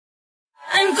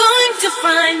going to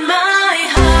find my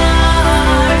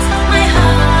heart, my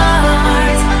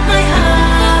heart, my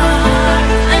heart.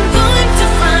 I'm going to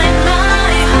find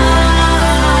my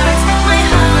heart, my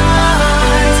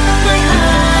heart, my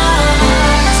heart.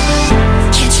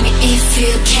 Catch me if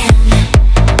you can.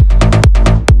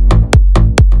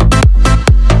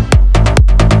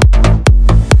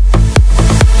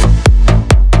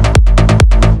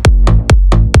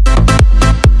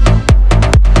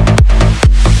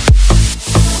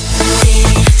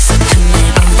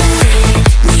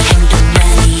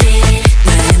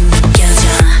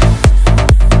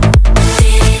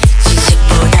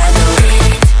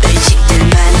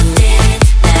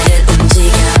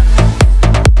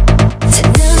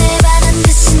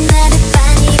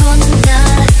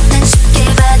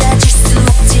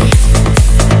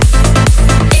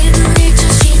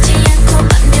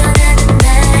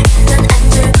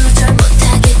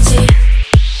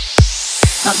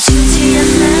 멈추지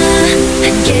않아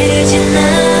한계를 지나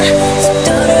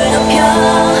속도를 높여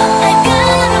I've got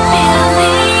a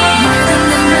feeling 모든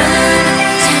맘만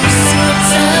참을 수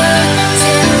없어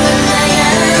새로운 나야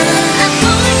I'm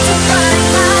going to find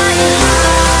my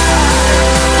heart,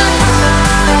 my heart,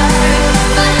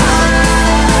 my heart.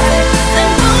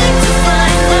 I'm going to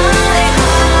find my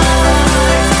heart,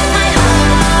 my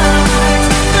heart, my heart. I'm going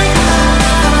to find my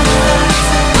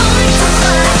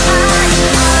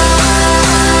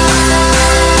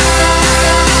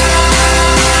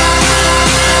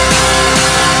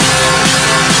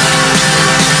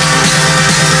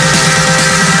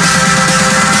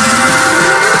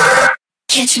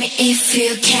Catch me if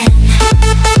you can.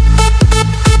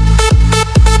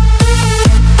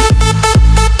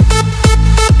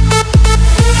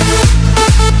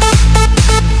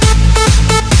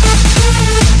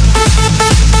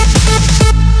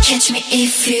 Catch me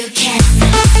if you can.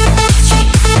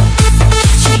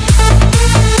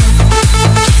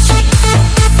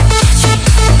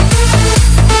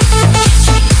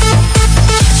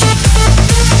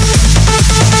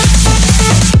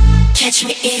 Catch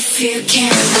me if you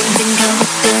can. 언젠가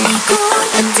헛돌리고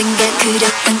언젠가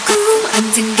그렸던 꿈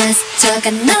언젠가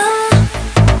스쳐간 너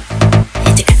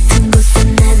이제 같은 곳에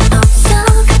난 없어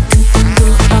같은 꿈도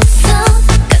없어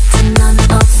똑같은 넌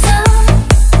없어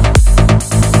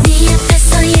네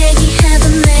앞에서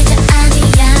얘기하던 내가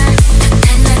아니야 더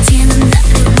달라지는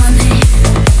나를 원해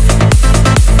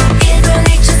일본의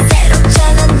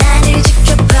주제로처럼 나를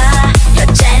지켜봐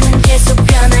여자는 계속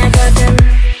변하거든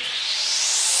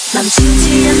멈추지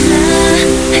않아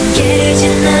한계를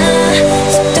지나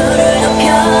속도를 높여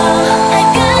I've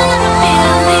got a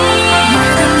feeling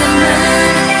모든 맘만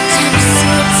참을 수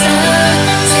없어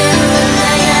새로운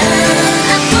나야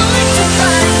I'm going to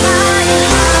find my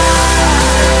heart,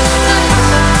 my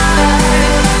heart,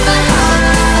 my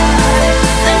heart.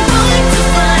 I'm going to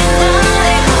find my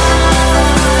heart,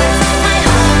 my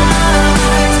heart, my heart. I'm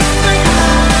going to find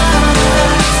my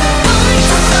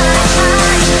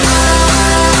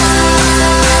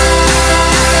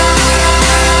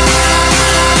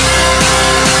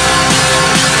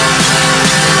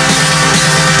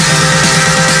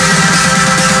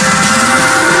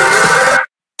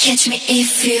Catch me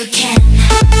if you can.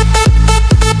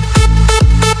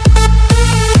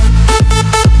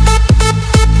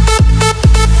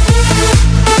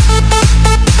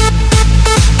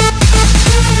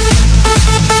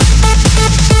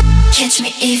 Catch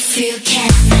me if you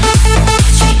can.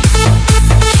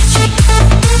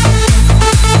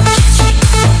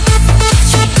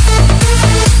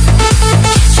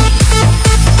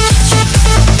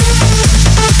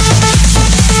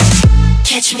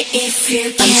 Catch me if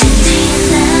you can.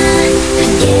 멈추지 않아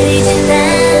한계를 지나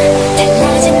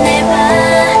달라진 날 봐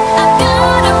I've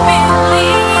got a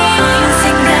feeling 모든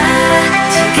생각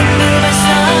지금이 벌써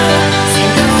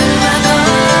새로운 과거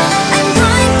I'm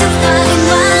going to find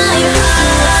my heart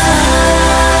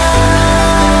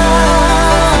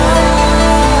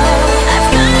I've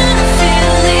got a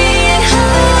feeling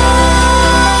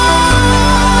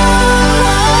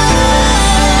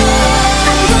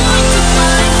I'm going to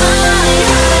find my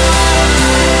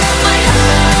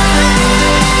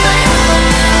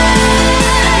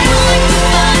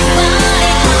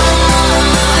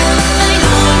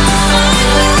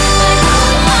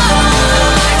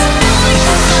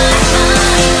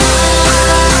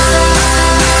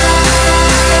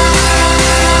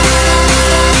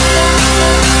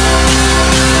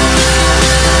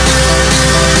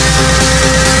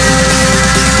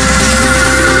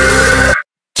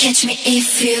Catch me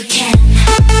if you can.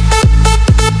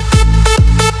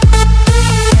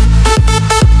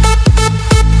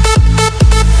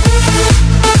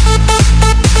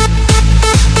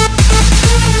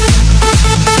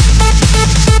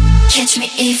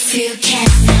 if you can.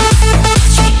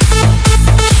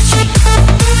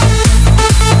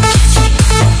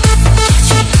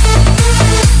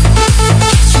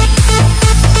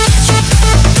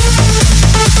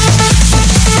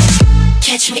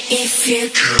 Catch me if you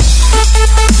can.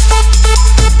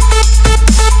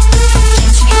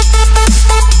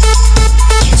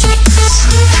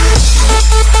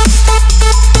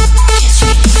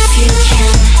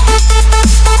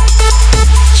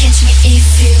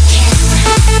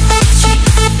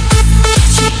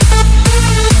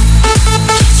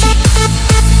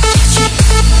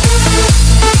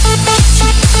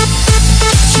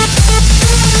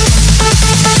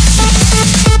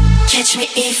 Catch me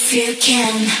if you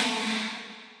can.